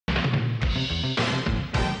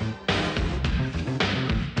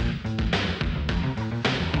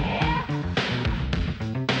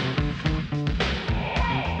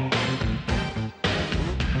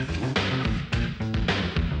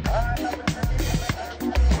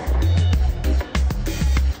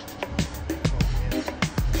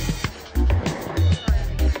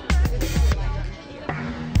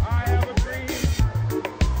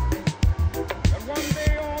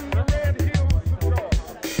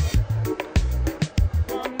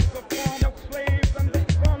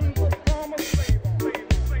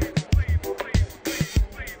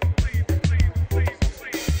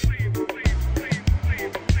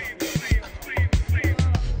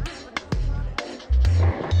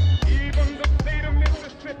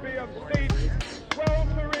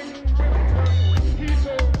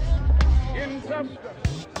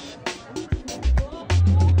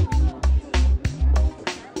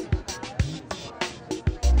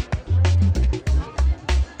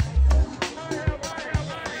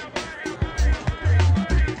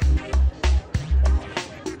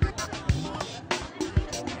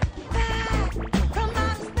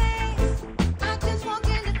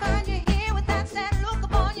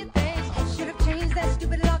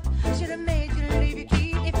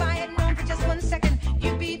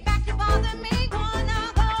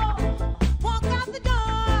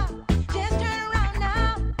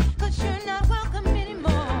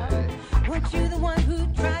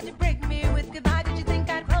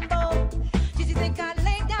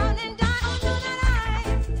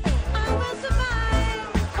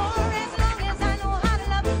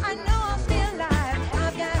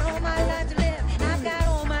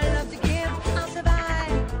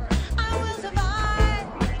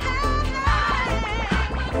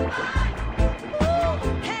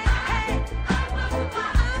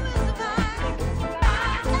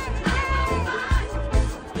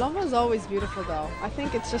Lauder's always beautiful though. I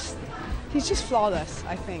think it's just, he's just flawless,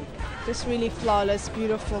 I think. Just really flawless,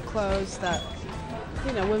 beautiful clothes that,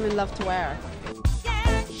 you know, women love to wear.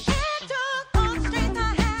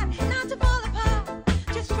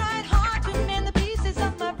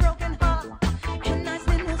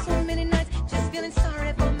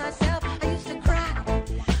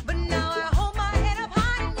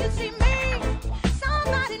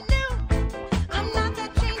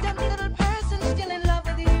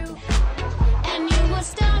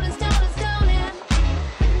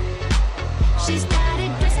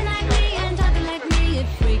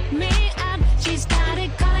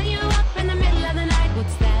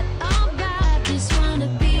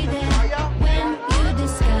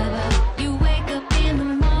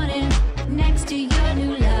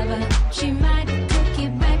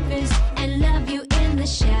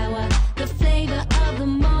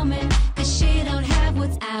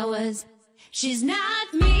 She's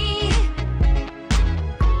not me.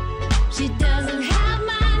 She doesn't have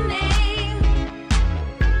my name.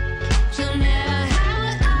 She'll never have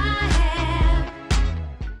what I have.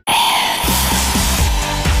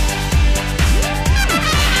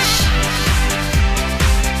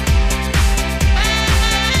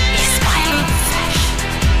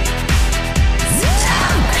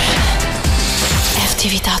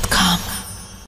 FTV.com